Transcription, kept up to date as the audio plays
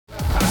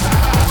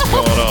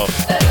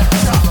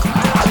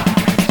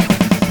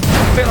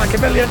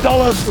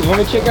$1,000,000. Let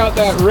me check out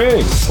that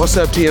ring. What's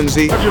up,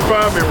 TMZ? How'd you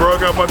find me, bro? I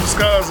got a bunch of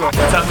scars on.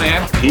 What's up,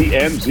 man?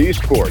 TMZ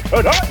Sports.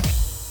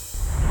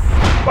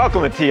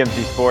 Welcome to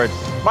TMZ Sports.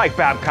 Mike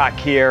Babcock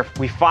here.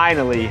 We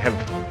finally have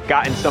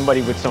gotten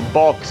somebody with some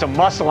bulk, some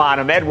muscle on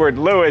him. Edward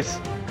Lewis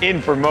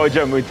in for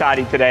Mojo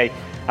Muhtadi today.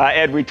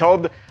 Ed, we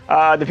told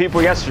the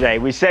people yesterday,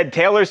 we said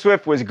Taylor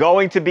Swift was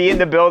going to be in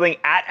the building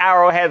at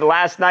Arrowhead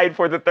last night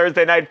for the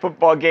Thursday night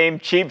football game,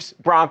 Chiefs,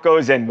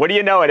 Broncos, and what do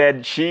you know it,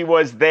 Ed? She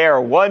was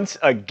there once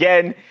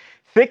again,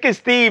 thick as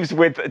thieves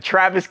with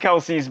Travis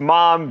Kelce's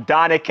mom,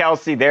 Donna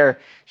Kelce. There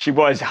she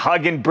was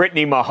hugging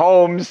Brittany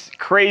Mahomes.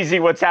 Crazy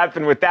what's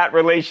happened with that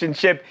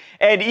relationship.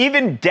 And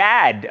even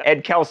Dad,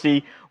 Ed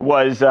Kelce,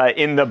 was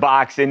in the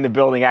box, in the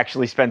building,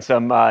 actually spent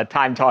some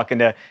time talking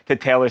to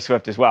Taylor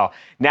Swift as well.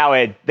 Now,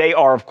 Ed, they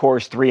are, of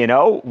course,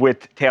 3-0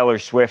 with Taylor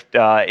Swift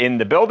in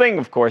the building.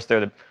 Of course,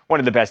 they're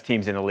one of the best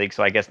teams in the league,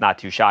 so I guess not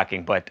too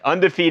shocking. But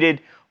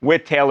undefeated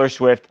with Taylor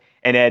Swift.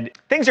 And, Ed,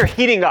 things are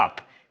heating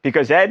up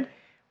because, Ed,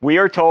 we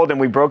are told,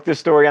 and we broke this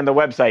story on the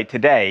website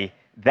today,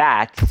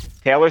 that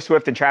Taylor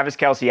Swift and Travis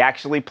Kelce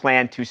actually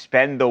plan to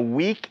spend the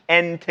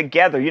weekend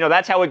together. You know,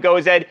 that's how it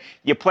goes, Ed.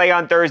 You play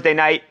on Thursday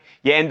night.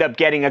 You end up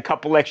getting a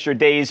couple extra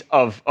days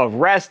of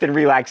rest and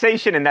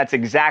relaxation, and that's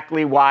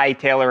exactly why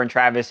Taylor and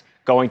Travis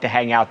going to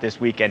hang out this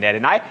weekend, Ed.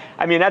 And I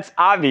mean, that's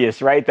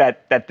obvious, right,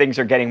 that things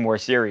are getting more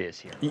serious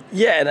here.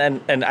 Yeah,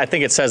 and I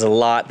think it says a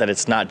lot that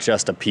it's not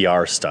just a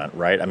PR stunt,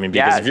 right? I mean,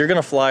 because if you're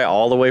going to fly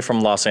all the way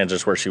from Los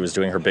Angeles, where she was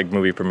doing her big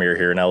movie premiere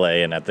here in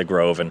LA and at the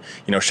Grove and,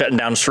 you know, shutting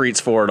down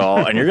streets for it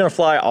all, and you're going to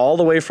fly all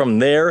the way from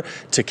there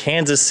to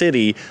Kansas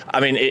City,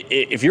 I mean,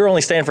 if you're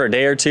only staying for a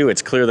day or two,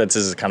 it's clear that this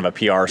is kind of a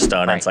PR stunt.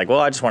 Right. And it's like,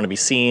 well, I just want to be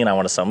seen. I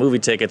want to sell movie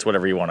tickets,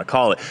 whatever you want to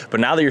call it. But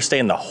now that you're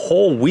staying the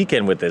whole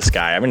weekend with this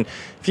guy, I mean,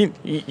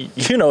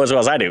 if you know as well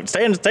as I do,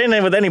 staying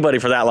in with anybody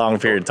for that long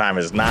period of time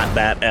is not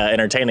that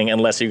entertaining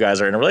unless you guys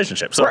are in a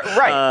relationship. So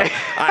right.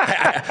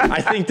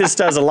 I think this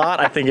does a lot.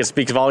 I think it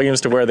speaks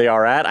volumes to where they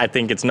are at. I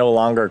think it's no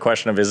longer a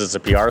question of is this a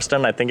PR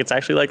stunt. I think it's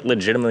actually like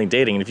legitimately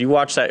dating. And if you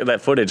watch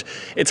that footage,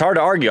 it's hard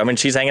to argue. I mean,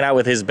 she's hanging out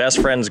with his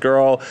best friend's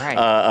girl.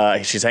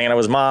 Right. She's hanging out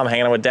with his mom,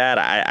 hanging out with dad.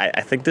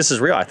 I think this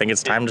is real. I think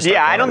it's time to start.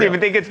 Yeah, I don't even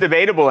think it's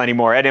debatable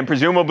anymore, Ed. And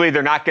presumably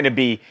they're not going to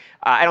be.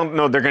 I don't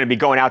know they're going to be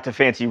going out to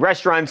fancy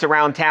restaurants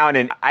around town,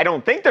 and I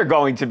don't think they're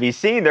going to be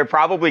seen. They're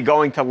probably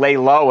going to lay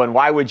low, and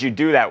why would you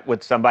do that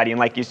with somebody? And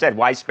like you said,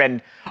 why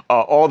spend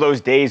all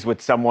those days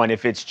with someone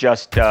if it's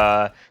just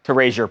to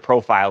raise your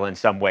profile in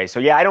some way? So,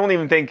 yeah, I don't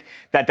even think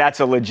that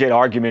that's a legit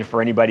argument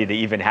for anybody to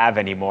even have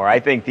anymore. I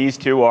think these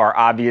two are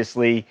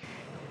obviously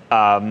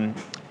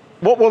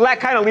well, that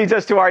kind of leads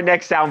us to our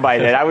next soundbite.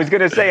 Ed. I was going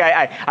to say,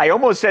 I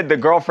almost said the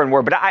girlfriend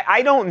word, but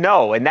I don't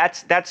know. And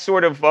that's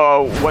sort of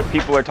what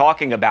people are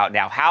talking about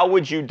now. How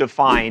would you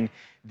define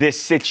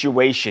this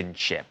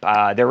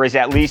situationship? There is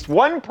at least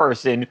one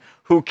person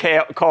who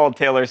called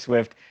Taylor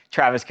Swift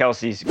Travis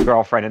Kelce's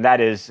girlfriend, and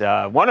that is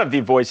one of the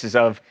voices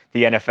of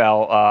the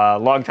NFL,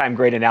 longtime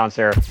great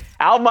announcer,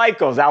 Al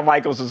Michaels. Al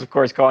Michaels was, of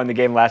course, calling the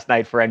game last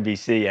night for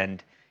NBC,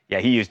 and, yeah,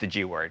 he used the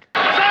G word.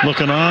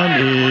 Looking on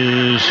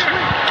is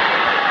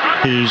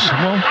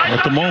well,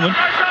 at the moment,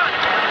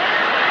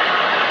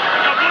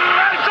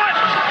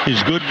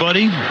 his good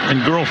buddy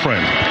and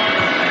girlfriend.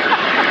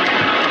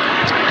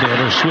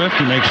 Taylor Swift,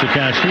 he makes the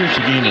catch here. It's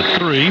a gain of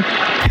 3.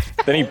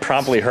 Then he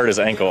promptly hurt his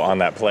ankle on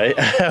that play.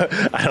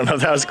 I don't know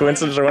if that was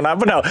coincidence or not,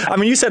 but no. I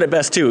mean, you said it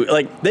best, too.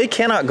 Like, they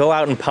cannot go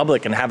out in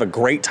public and have a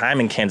great time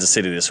in Kansas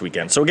City this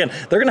weekend. So, again,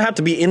 they're going to have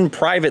to be in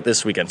private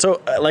this weekend.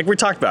 So, like we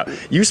talked about,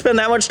 you spend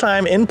that much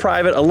time in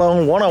privite,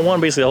 alone,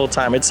 one-on-one, basically the whole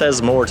time. It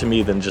says more to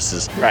me than just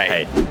as,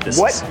 hey, this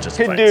is just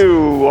to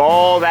do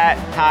all that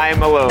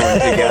time alone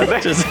together?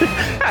 just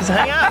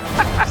hang out.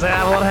 Just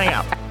have a little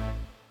hangout.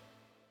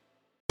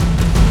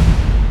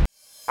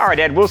 All right,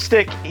 Ed, we'll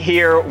stick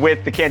here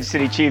with the Kansas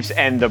City Chiefs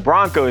and the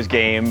Broncos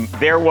game.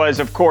 There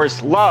was, of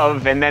course,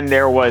 love, and then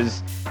there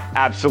was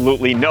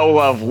absolutely no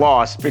love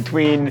lost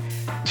between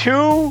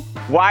two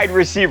wide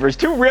receivers,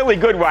 two really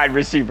good wide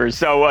receivers.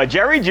 So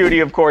Jerry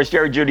Jeudy, of course,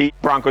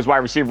 Broncos wide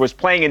receiver, was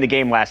playing in the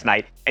game last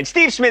night. And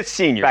Steve Smith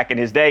Sr., back in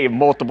his day, a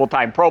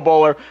multiple-time Pro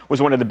Bowler,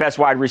 was one of the best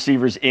wide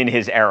receivers in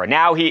his era.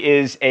 Now he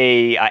is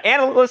a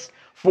analyst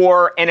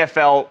for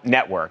NFL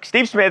Network.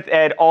 Steve Smith,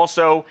 Ed,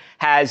 also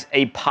has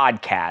a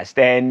podcast,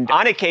 and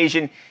on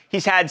occasion,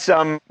 he's had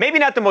some, maybe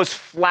not the most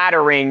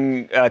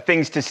flattering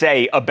things to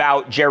say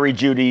about Jerry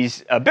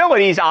Jeudy's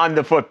abilities on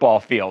the football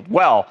field.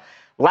 Well,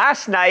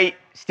 last night,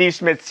 Steve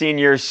Smith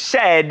Sr.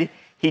 said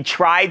he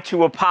tried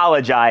to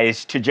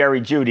apologize to Jerry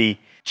Jeudy.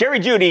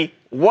 Jerry Jeudy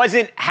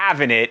wasn't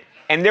having it,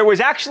 and there was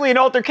actually an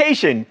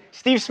altercation.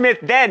 Steve Smith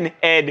then,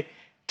 Ed,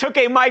 took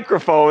a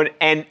microphone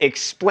and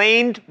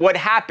explained what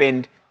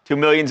happened to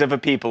millions of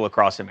people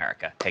across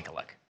America. Take a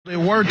look. The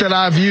word that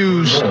I've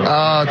used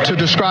to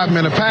describe him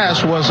in the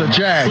past was a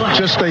jag,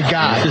 just a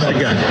guy. Just a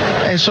guy.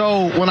 And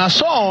so when I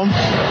saw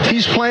him,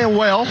 he's playing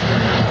well.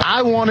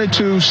 I wanted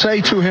to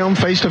say to him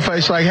face to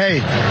face, like, hey,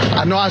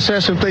 I know I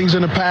said some things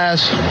in the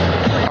past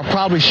I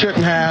probably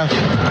shouldn't have,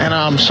 and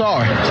I'm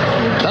sorry.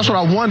 That's what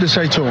I wanted to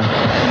say to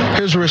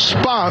him. His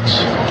response,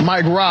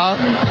 Mike Robb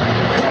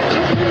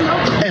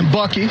and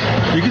Bucky,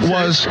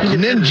 was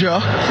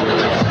ninja.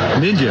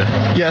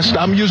 Ninja? Yes,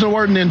 I'm using the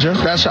word ninja.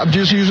 I'm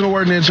just using the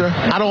word ninja.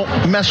 I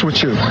don't mess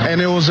with you.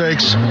 And it was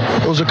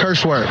a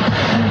curse word.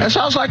 And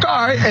so I was like,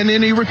 all right. And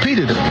then he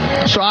repeated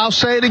it. So I'll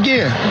say it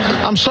again.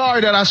 I'm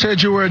sorry that I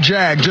said you were a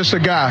jag, just a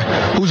guy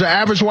who's an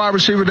average wide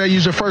receiver they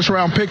use a first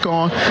round pick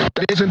on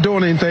that isn't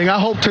doing anything. I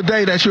hope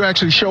today that you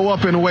actually show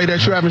up in a way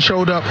that you haven't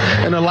showed up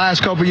in the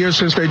last couple of years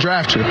since they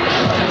drafted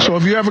you. So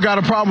if you ever got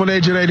a problem with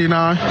Agent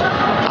 89,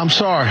 I'm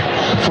sorry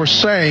for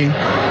saying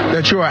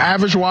that you're an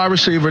average wide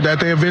receiver that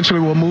they eventually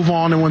will move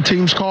on. And when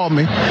teams call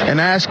me and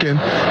asking,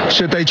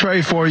 should they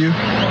trade for you,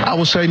 I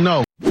will say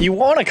no. You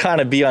want to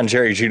kind of be on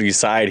Jerry Jeudy's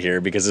side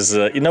here because this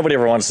is nobody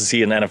ever wants to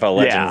see an NFL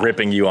legend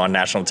ripping you on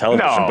national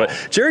television. No.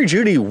 But Jerry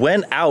Jeudy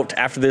went out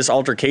after this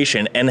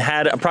altercation and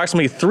had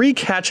approximately 3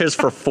 catches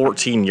for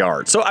 14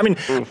 yards. So, I mean,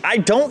 I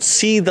don't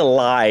see the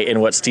lie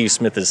in what Steve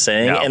Smith is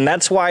saying, and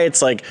that's why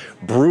it's like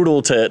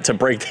brutal to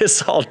break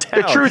this all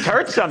down. The truth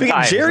hurts sometimes,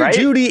 because Jerry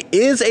Jeudy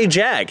is a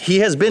jag. He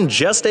has been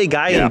just a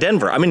guy in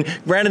Denver. I mean,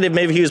 granted, if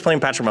maybe he was playing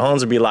Patrick Mahomes,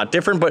 it'd be a lot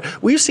different,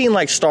 but we've seen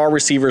like star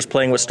receivers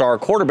playing with star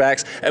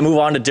quarterbacks and move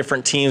on to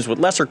different teams with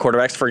lesser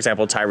quarterbacks. For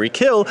example, Tyreek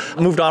Hill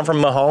moved on from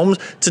Mahomes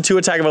to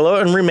Tua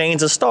Tagovailoa and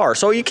remains a star.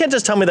 So you can't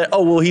just tell me that,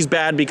 oh, well, he's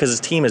bad because his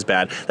team is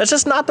bad. That's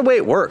just not the way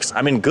it works.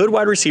 I mean, good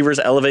wide receivers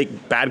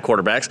elevate bad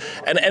quarterbacks,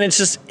 and it's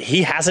just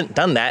he hasn't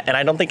done that, and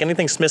I don't think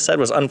anything Smith said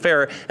was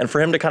unfair, and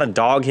for him to kind of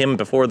dog him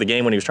before the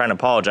game when he was trying to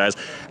apologize,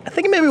 I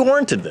think it maybe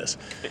warranted this.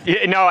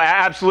 No,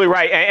 absolutely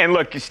right. And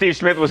look, Steve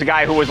Smith was a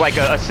guy who was like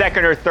a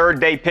second or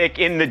third day pick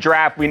in the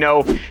draft. We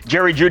know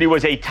Jerry Jeudy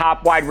was a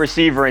top wide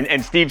receiver,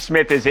 and Steve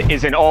Smith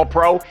is an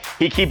all-pro.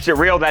 He keeps it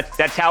real.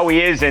 That's how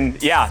he is.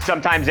 And yeah,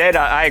 sometimes, Ed,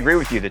 I agree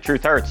with you. The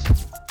truth hurts.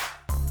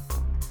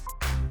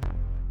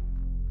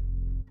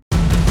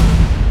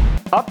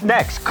 Up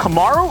next,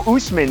 Kamaru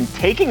Usman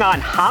taking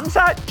on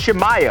Khamzat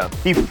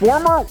Chimaev. The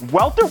former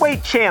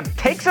welterweight champ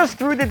takes us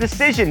through the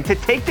decision to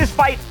take this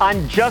fight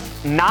on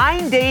just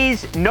 9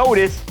 days'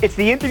 notice. It's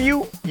the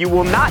interview you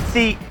will not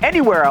see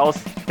anywhere else.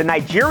 The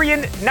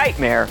Nigerian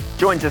Nightmare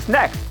joins us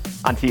next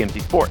on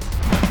TMZ Sports.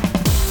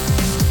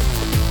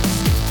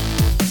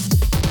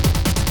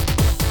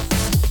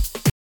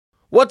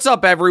 What's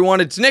up, everyone?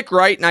 It's Nick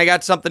Wright, and I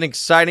got something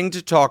exciting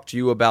to talk to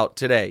you about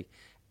today.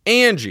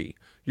 Angie,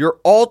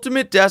 your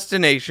ultimate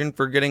destination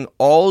for getting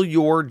all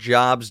your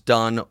jobs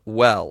done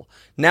well.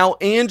 Now,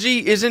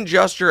 Angie isn't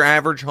just your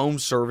average home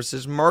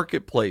services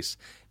marketplace.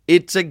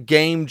 It's a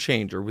game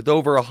changer with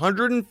over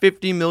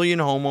 150 million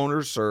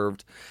homeowners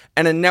served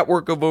and a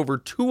network of over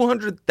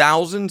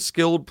 200,000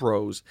 skilled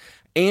pros.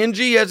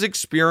 Angie has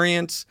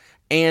experience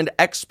and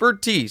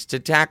expertise to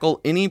tackle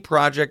any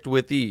project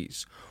with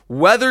ease.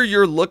 Whether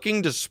you're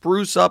looking to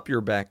spruce up your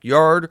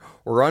backyard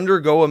or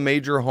undergo a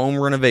major home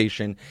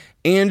renovation,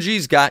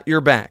 Angie's got your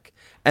back.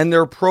 And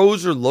their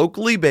pros are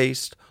locally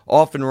based,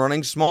 often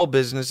running small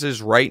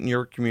businesses right in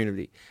your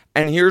community.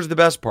 And here's the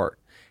best part.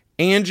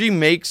 Angie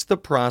makes the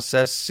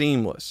process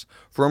seamless.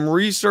 From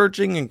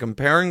researching and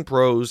comparing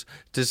pros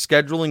to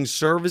scheduling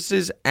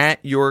services at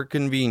your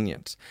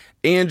convenience.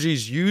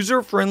 Angie's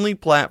user-friendly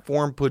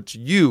platform puts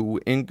you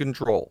in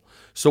control.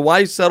 So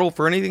why settle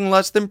for anything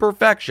less than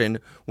perfection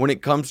when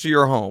it comes to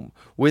your home?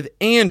 With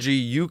Angie,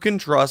 you can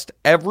trust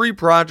every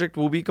project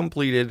will be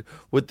completed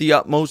with the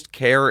utmost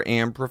care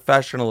and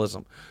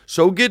professionalism.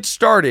 So get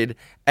started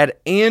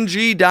at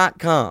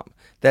Angie.com.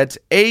 That's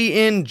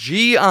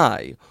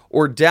ANGI,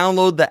 or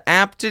download the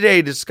app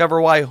today to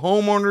discover why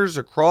homeowners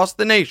across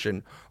the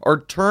nation are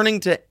turning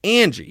to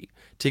Angie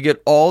to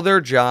get all their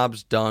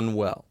jobs done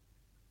well.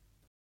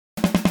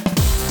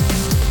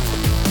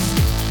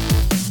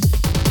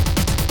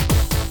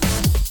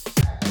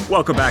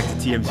 Welcome back to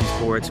TMZ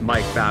Sports.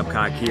 Mike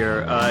Babcock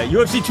here.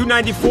 UFC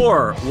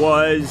 294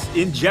 was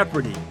in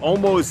jeopardy,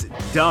 almost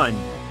done,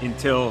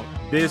 until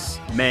this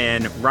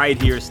man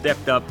right here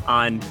stepped up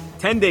on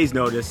 10 days'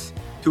 notice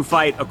to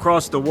fight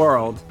across the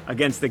world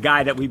against the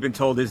guy that we've been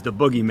told is the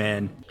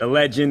boogeyman, the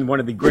legend, one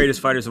of the greatest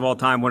fighters of all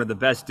time, one of the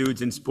best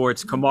dudes in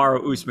sports,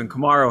 Kamaru Usman.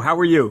 Kamaru, how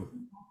are you?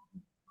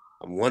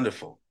 I'm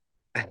wonderful.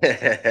 Talk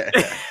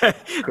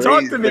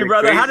to me,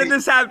 brother. How did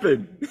this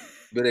happen?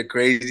 Been a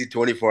crazy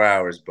 24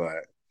 hours,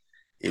 but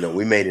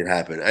we made it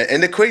happen.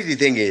 And the crazy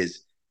thing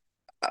is,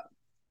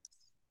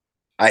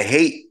 I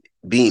hate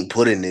being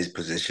put in this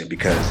position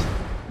because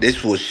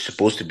this was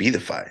supposed to be the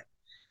fight.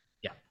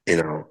 Yeah.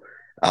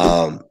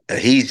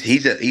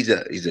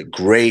 He's a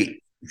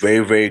great,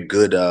 very, very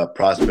good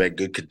prospect,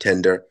 good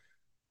contender,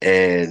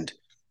 and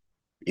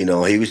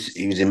he's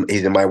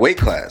in my weight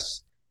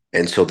class,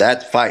 and so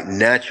that fight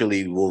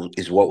naturally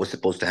is what was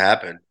supposed to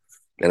happen.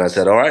 And I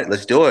said, all right,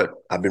 let's do it.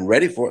 I've been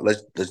ready for it.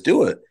 Let's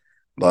do it.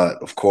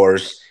 But of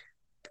course,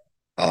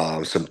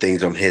 some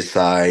things on his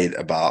side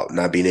about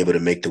not being able to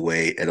make the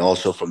weight, and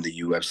also from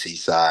the UFC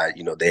side,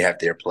 they have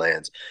their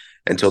plans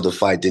until the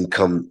fight didn't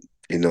come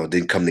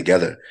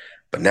together.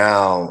 But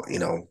now,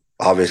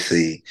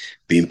 obviously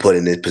being put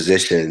in this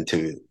position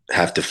to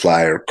have to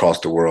fly across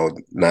the world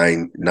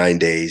nine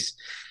days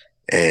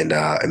and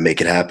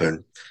make it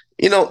happen.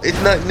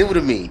 It's not new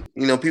to me.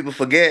 People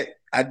forget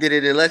I did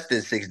it in less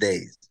than 6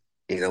 days,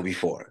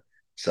 before.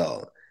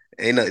 So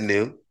ain't nothing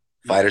new.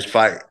 Fighters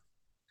fight.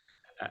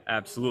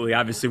 Absolutely.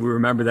 Obviously, we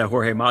remember that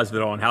Jorge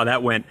Masvidal and how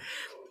that went.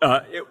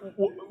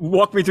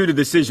 Walk me through the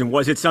decision.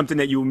 Was it something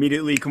that you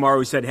immediately,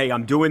 Kamaru, said, hey,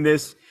 I'm doing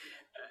this?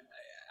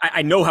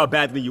 I know how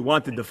badly you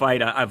wanted the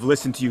fight. I've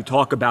listened to you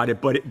talk about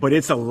it, but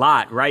it's a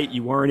lot, right?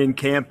 You weren't in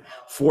camp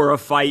for a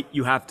fight.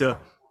 You're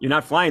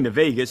not flying to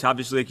Vegas.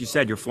 Obviously, like you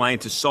said, you're flying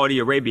to Saudi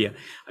Arabia.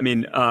 I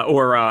mean,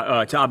 or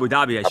to Abu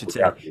Dhabi, I should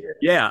say.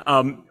 Yeah.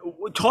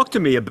 Talk to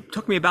me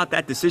about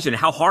that decision.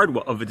 How hard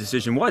of a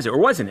decision was it, or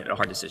wasn't it a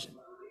hard decision?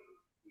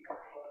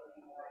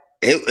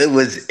 It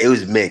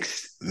was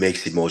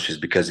mixed emotions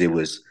because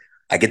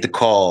I get the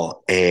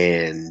call,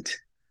 and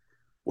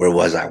where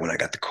was I when I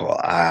got the call?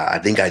 I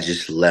think I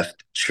just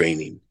left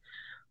training.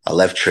 I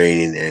left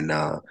training, and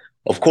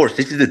of course,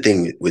 this is the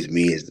thing with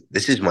me is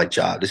this is my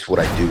job. This is what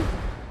I do.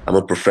 I'm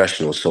a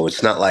professional, so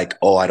it's not like,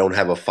 oh, I don't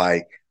have a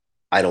fight,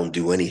 I don't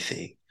do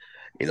anything.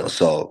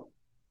 So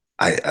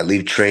I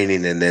leave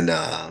training, and then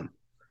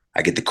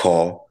I get the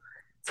call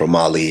from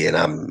Ali, and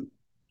I'm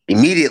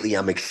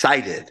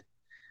excited.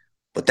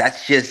 But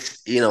that's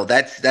just,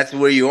 that's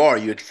where you are.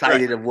 You're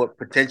excited of what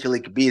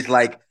potentially could be. It's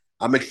like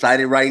I'm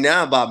excited right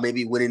now about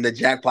maybe winning the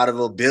jackpot of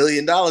 $1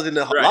 billion in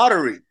the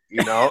lottery,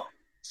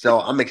 So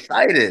I'm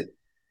excited.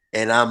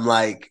 And I'm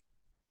like,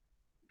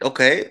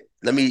 okay,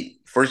 let me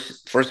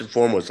first and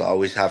foremost, I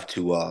always have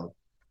to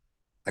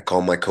I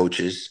call my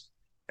coaches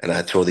and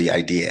I throw the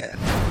idea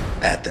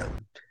at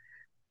them.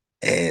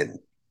 And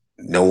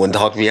no one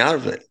talked me out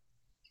of it.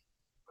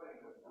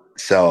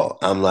 So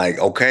I'm like,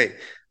 okay.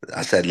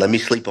 I said, let me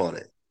sleep on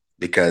it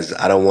because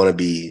I don't want to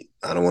be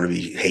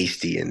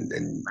hasty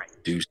and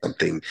do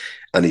something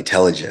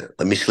unintelligent.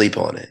 Let me sleep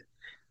on it.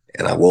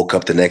 And I woke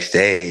up the next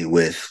day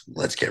with,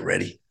 let's get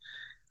ready.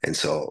 And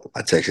so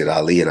I texted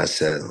Ali and I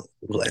said,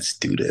 let's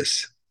do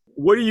this.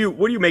 What do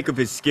you make of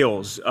his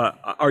skills?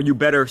 Are you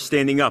better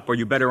standing up? Are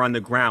you better on the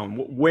ground?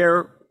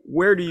 Where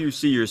do you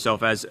see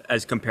yourself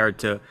as compared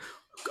to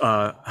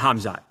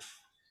Khamzat?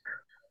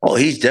 Oh,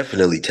 he's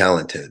definitely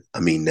talented. I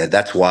mean,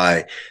 that's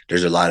why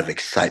there's a lot of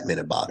excitement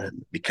about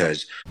him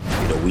because,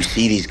 we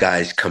see these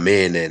guys come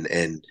in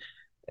and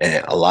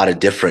a lot of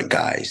different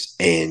guys,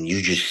 and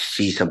you just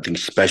see something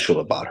special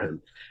about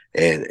him.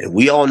 And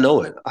we all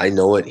know it. I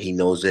know it. He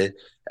knows it.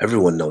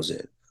 Everyone knows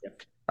it.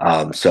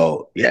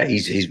 So yeah,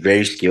 he's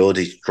very skilled.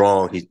 He's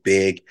strong. He's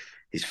big.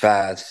 He's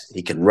fast.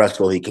 He can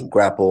wrestle. He can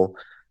grapple.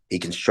 He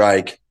can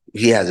strike.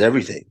 He has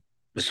everything.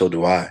 But so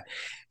do I.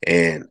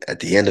 And at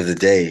the end of the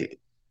day,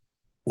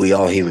 we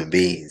all human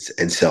beings.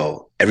 And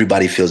so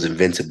everybody feels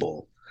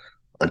invincible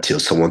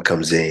until someone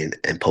comes in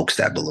and pokes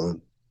that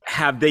balloon.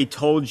 Have they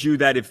told you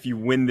that if you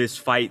win this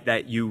fight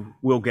that you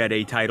will get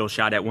a title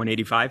shot at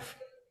 185?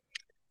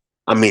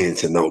 I mean,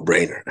 it's a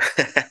no-brainer.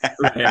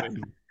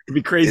 It'd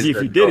be crazy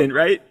if you didn't,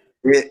 right?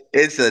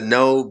 It's a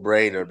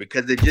no-brainer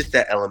because there's just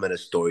that element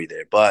of story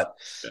there. But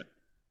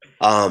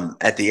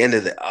at the end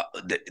of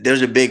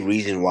there's a big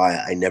reason why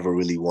I never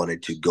really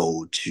wanted to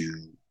go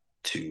to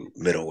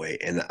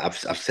middleweight, and I've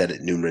said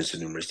it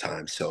numerous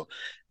times. So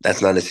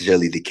that's not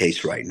necessarily the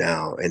case right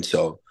now, and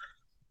so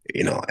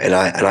and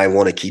I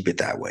want to keep it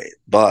that way.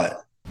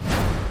 But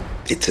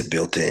it's a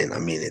built-in. I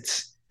mean,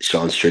 it's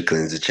Sean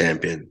Strickland's a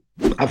champion.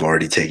 I've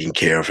already taken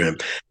care of him.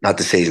 Not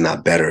to say he's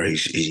not better.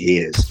 He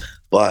is,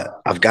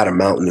 but I've got a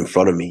mountain in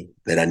front of me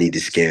that I need to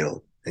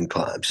scale and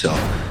climb. So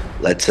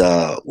let's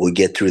we'll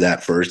get through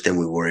that first, and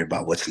we worry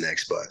about what's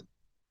next. But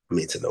I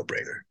mean, it's a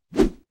no-brainer.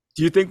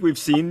 Do you think we've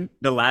seen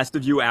the last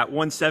of you at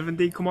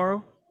 170,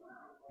 Kamaru?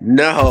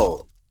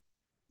 No,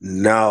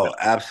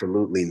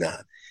 absolutely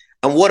not.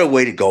 And what a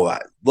way to go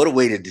out. What a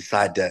way to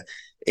decide that,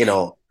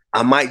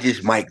 I might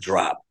just mic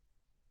drop.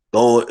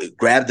 Go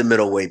grab the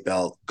middleweight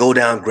belt, go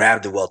down,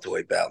 grab the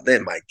welterweight belt,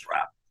 then mic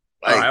drop.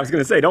 Like, I was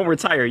going to say, don't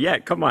retire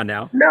yet. Come on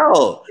now.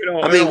 No.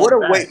 I mean, what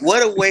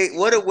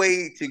a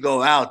way to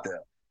go out there.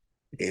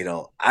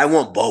 I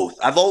want both.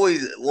 I've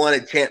always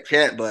wanted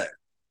champ, but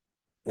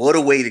what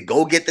a way to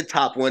go get the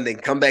top one, then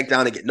come back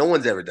down and get. No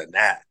one's ever done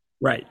that.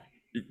 Right.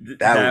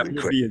 That would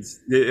be crazy.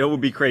 It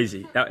would be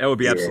crazy. That would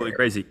be absolutely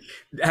crazy.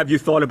 Have you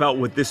thought about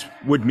what this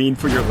would mean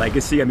for your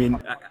legacy? I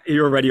mean,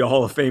 you're already a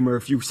Hall of Famer.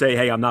 If you say,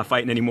 hey, I'm not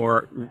fighting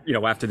anymore,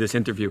 after this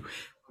interview,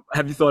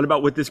 have you thought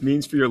about what this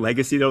means for your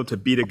legacy, though, to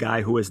beat a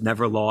guy who has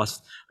never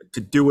lost,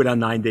 to do it on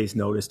 9 days'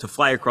 notice, to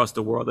fly across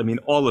the world? I mean,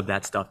 all of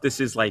that stuff. This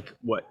is like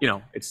what,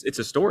 it's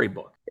a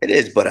storybook. It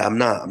is, but I'm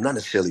not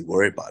necessarily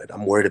worried about it.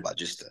 I'm worried about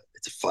just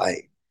it's a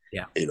fight.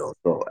 Yeah.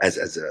 So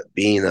as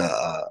being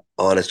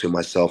honest with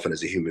myself and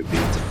as a human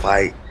being, to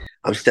fight,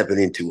 I'm stepping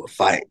into a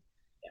fight.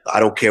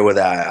 I don't care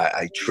whether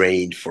I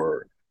trained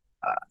for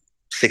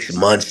 6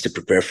 months to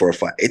prepare for a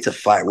fight. It's a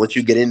fight. Once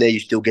you get in there, you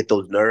still get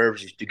those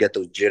nerves, you still get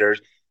those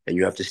jitters, and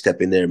you have to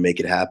step in there and make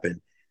it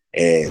happen.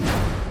 And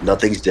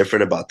nothing's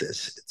different about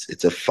this.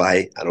 It's a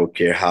fight. I don't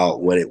care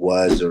when it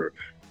was or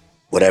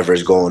whatever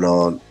is going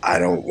on. I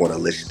don't want to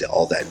listen to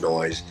all that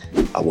noise.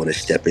 I want to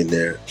step in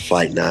there,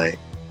 fight night,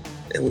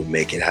 and we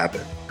make it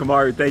happen.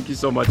 Kamaru, thank you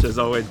so much as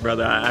always,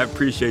 brother. I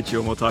appreciate you,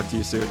 and we'll talk to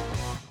you soon.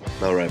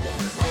 All right,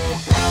 man.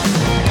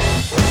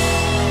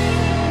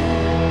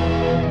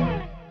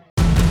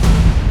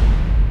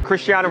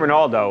 Cristiano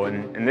Ronaldo,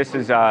 and this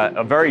is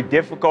a very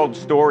difficult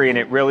story, and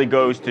it really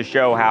goes to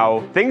show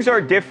how things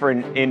are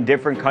different in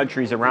different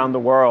countries around the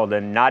world,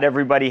 and not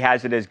everybody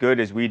has it as good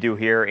as we do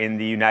here in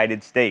the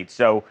United States.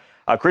 So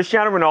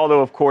Cristiano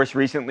Ronaldo, of course,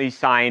 recently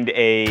signed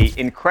a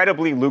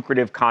incredibly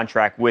lucrative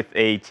contract with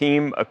a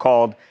team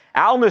called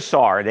Al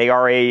Nassr. They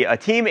are a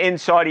team in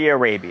Saudi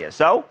Arabia.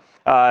 So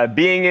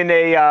being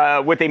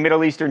with a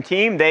Middle Eastern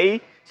team,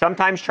 they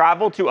sometimes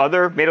travel to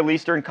other Middle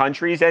Eastern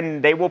countries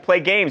and they will play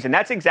games. And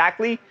that's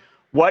exactly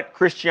what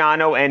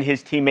Cristiano and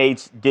his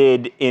teammates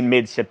did in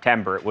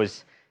mid-September. It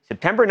was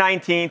September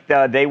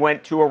 19th, they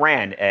went to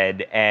Iran,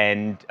 Ed,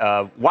 and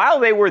while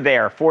they were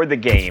there for the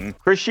game,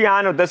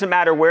 Cristiano, doesn't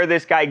matter where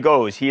this guy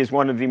goes, he is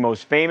one of the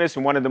most famous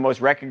and one of the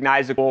most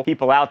recognizable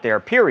people out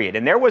there, period.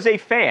 And there was a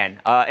fan,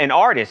 an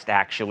artist,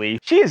 actually.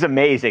 She is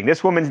amazing.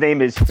 This woman's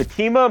name is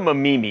Fatima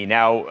Mamimi.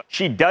 Now,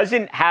 she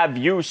doesn't have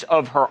use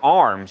of her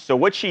arms, so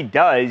what she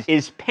does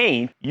is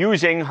paint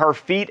using her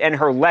feet and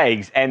her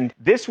legs, and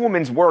this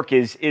woman's work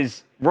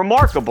is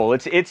remarkable.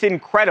 It's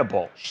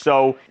incredible.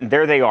 So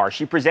there they are.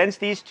 She presents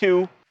these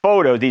two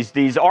photos,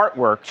 these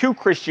artwork to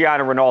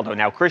Cristiano Ronaldo.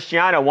 Now,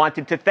 Cristiano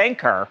wanted to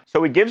thank her,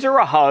 so he gives her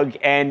a hug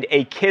and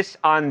a kiss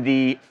on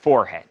the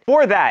forehead.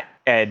 For that,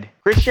 Ed,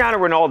 Cristiano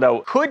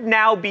Ronaldo could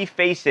now be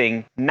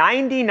facing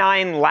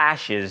 99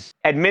 lashes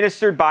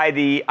administered by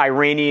the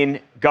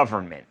Iranian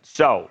government.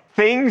 So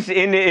things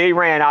in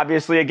Iran,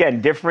 obviously,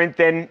 again, different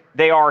than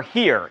they are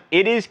here.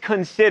 It is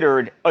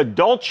considered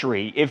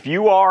adultery if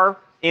you are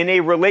in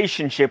a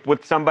relationship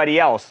with somebody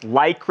else,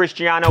 like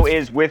Cristiano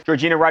is with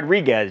Georgina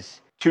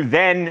Rodriguez, to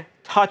then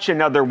touch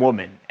another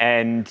woman.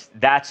 And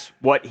that's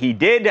what he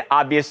did.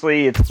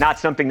 Obviously, it's not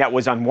something that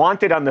was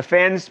unwanted on the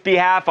fans'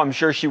 behalf. I'm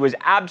sure she was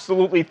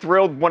absolutely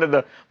thrilled. One of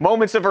the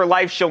moments of her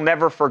life she'll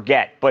never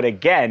forget. But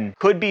again,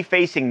 could be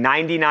facing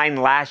 99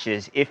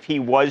 lashes if he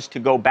was to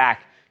go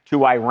back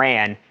to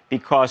Iran,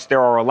 because there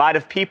are a lot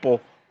of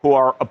people who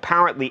are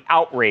apparently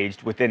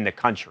outraged within the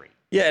country.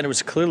 Yeah, and it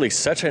was clearly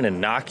such an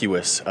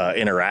innocuous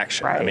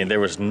interaction. Right. I mean, there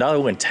was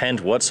no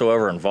intent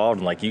whatsoever involved.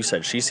 And like you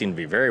said, she seemed to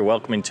be very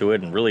welcoming to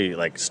it and really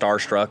like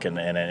starstruck and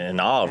in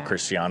awe of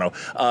Cristiano.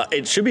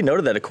 It should be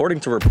noted that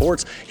according to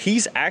reports,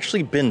 he's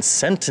actually been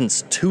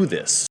sentenced to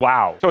this.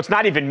 Wow. So it's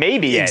not even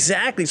maybe yet.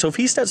 Exactly. So if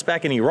he steps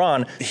back in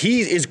Iran, he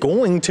is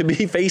going to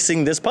be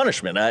facing this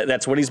punishment.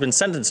 That's what he's been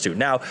sentenced to.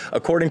 Now,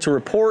 according to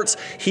reports,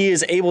 he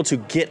is able to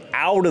get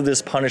out of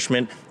this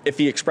punishment if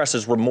he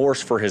expresses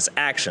remorse for his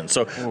actions.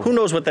 So who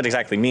knows what that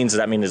exactly means? Does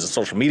that mean there's a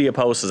social media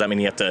post? Does that mean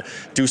you have to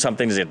do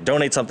something? Does he have to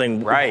donate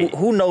something? Right.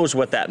 Who knows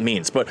what that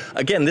means? But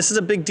again, this is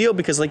a big deal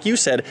because, like you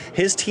said,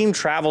 his team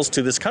travels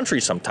to this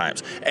country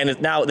sometimes.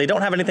 And now they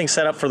don't have anything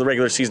set up for the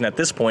regular season at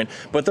this point,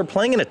 but they're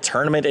playing in a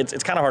tournament.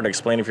 It's kind of hard to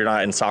explain if you're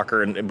not in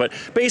soccer. But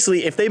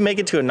basically, if they make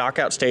it to a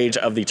knockout stage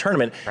of the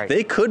tournament,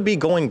 they could be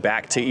going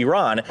back to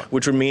Iran,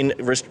 which would mean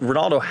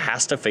Ronaldo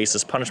has to face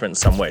this punishment in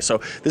some way. So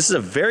this is a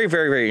very,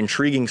 very, very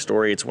intriguing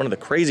story. It's one of the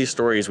craziest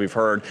stories we've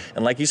heard.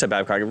 And like you said,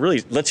 Babcock, it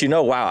really lets you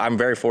know, wow, I'm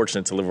very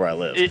fortunate to live where I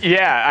live.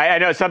 Yeah, I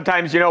know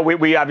sometimes,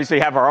 we obviously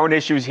have our own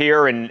issues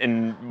here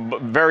and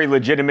very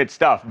legitimate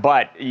stuff,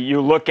 but you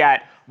look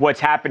at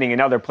what's happening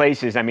in other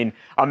places. I mean,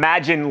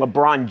 imagine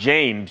LeBron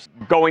James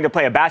going to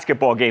play a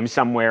basketball game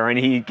somewhere and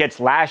he gets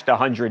lashed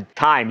 100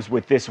 times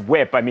with this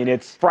whip. I mean,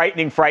 it's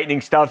frightening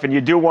stuff. And you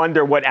do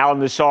wonder what Al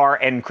Nassr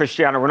and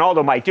Cristiano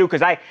Ronaldo might do,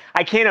 because I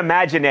can't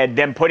imagine, Ed,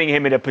 them putting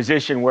him in a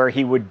position where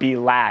he would be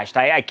lashed.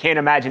 I can't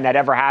imagine that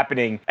ever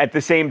happening. At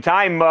the same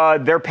time,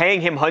 they're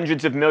paying him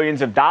hundreds of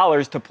millions of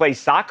dollars to play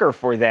soccer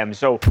for them.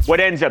 So what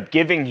ends up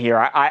giving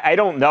here, I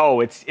don't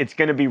know. It's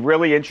going to be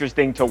really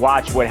interesting to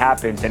watch what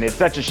happens. And it's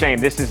such a shame.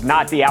 This is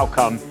not the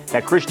outcome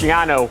that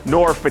Cristiano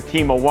nor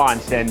Fatima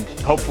wants, and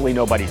hopefully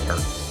nobody's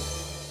hurt.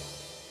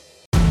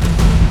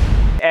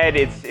 Ed,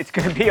 it's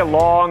going to be a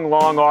long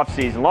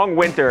offseason, long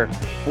winter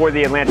for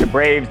the Atlanta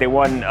Braves. They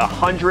won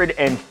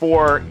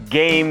 104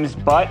 games,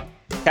 but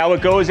how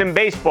it goes in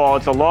baseball.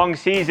 It's a long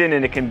season,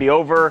 and it can be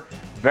over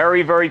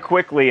very, very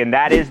quickly, and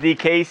that is the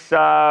case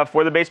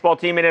for the baseball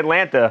team in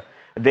Atlanta.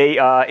 They,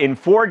 in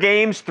 4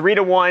 games,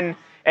 3-1,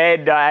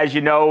 Ed, as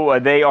you know,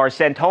 they are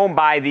sent home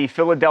by the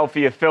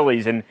Philadelphia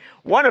Phillies. And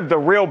one of the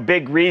real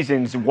big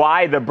reasons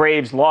why the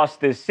Braves lost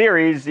this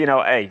series, they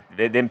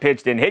didn't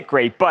pitch, didn't hit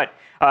great, but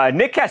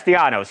Nick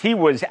Castellanos, he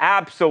was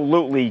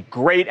absolutely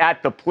great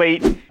at the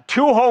plate.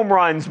 2 home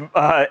runs,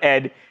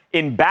 Ed,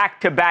 in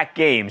back-to-back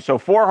games. So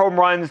 4 home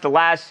runs the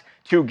last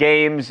 2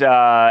 games,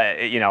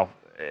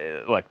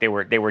 look, they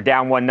were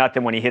down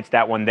 1-0 when he hits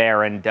that one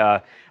there, and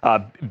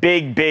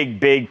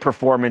big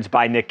performance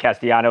by Nick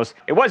Castellanos.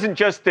 It wasn't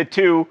just the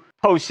 2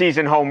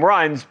 postseason home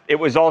runs; it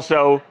was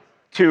also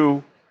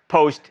 2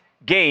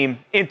 post-game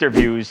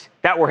interviews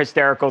that were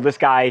hysterical. This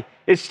guy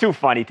is too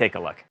funny. Take a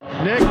look.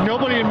 Nick,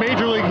 nobody in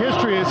Major League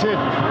history has hit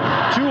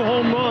 2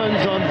 home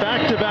runs on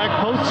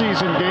back-to-back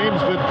postseason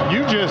games, but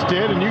you just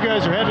did, and you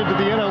guys are headed to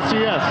the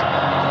NLCS.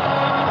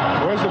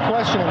 Where's the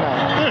question in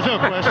that? There's no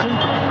question.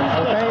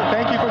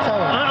 Thank you for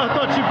telling me. I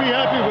thought you'd be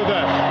happy with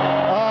that.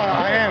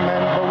 I am,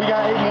 man, but we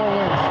got 8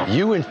 more wins.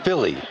 You in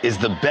Philly is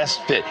the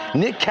best fit.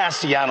 Nick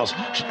Castellanos,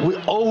 we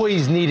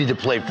always needed to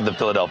play for the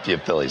Philadelphia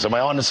Phillies. Am I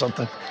on to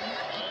something?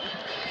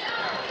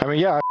 I mean,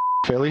 yeah,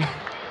 Philly.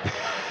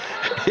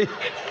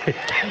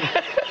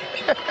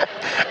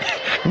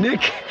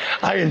 Nick,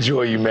 I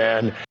enjoy you,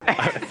 man.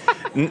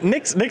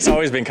 Nick's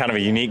always been kind of a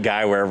unique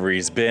guy wherever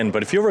he's been,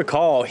 but if you'll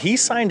recall, he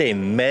signed a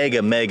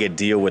mega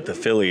deal with the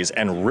Phillies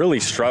and really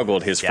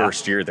struggled his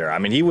first year there. I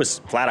mean, he was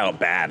flat out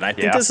bad, and I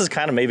think this is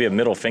kind of maybe a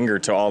middle finger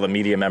to all the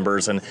media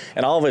members and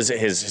all of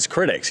his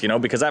critics,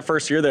 because that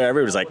first year there,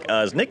 everybody was like,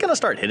 is Nick going to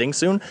start hitting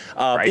soon?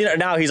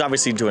 Now he's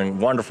obviously doing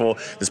wonderful.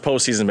 This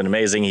postseason's been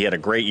amazing. He had a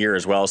great year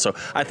as well, so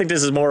I think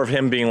this is more of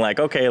him being like,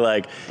 okay,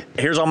 like,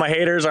 here's all my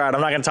haters. All right,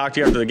 I'm not going to talk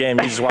to you after the game.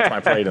 You just watch my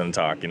plate and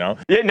talk, Yeah,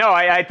 no,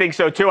 I think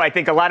so, too. I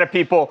think a lot of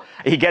people,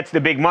 he gets the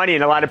big money,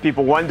 and a lot of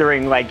people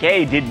wondering, like,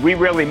 hey, did we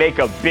really make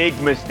a big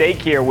mistake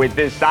here with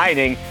this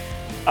signing?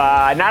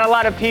 Not a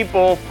lot of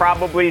people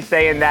probably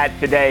saying that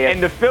today.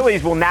 And the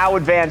Phillies will now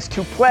advance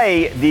to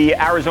play the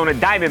Arizona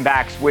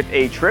Diamondbacks with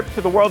a trip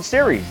to the World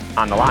Series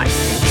on the line.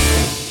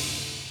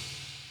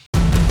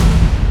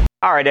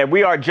 All right, Ed,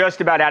 we are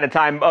just about out of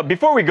time.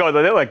 Before we go,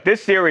 though, look,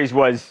 this series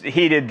was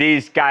heated.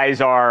 These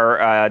guys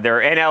are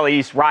they're NL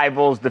East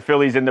rivals, the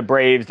Phillies and the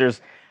Braves. There's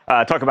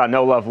talk about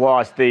no love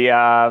lost. There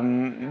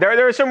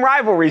are some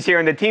rivalries here,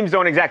 and the teams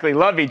don't exactly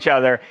love each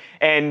other.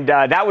 And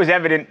that was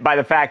evident by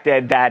the fact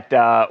that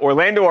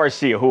Orlando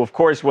Arcia, who, of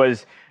course,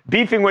 was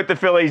beefing with the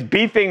Phillies,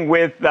 beefing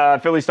with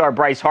Philly star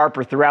Bryce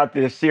Harper throughout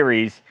this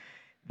series,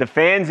 the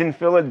fans in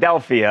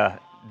Philadelphia,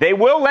 they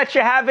will let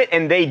you have it,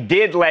 and they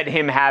did let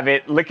him have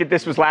it. Look at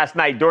this was last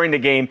night during the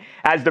game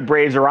as the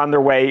Braves are on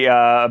their way,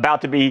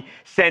 about to be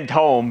sent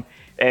home.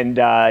 And,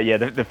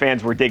 the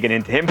fans were digging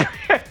into him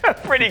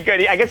pretty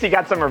good. I guess he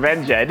got some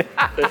revenge, Ed.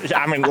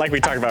 I mean, like we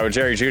talked about with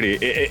Jerry Jeudy,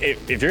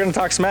 if you're going to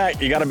talk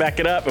smack, you got to back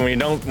it up. And when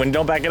you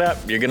don't back it up,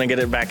 you're going to get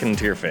it back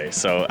into your face.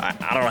 So I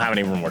don't have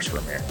any remorse for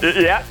him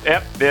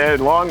here.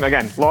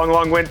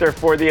 Long winter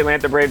for the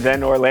Atlanta Braves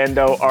and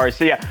Orlando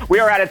Arcia. We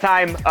are out of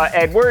time,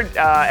 Edward.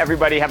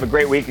 Everybody have a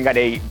great week. We got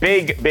a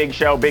big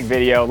show, big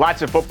video.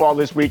 Lots of football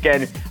this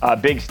weekend.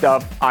 Big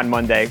stuff on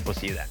Monday. We'll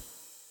see you then.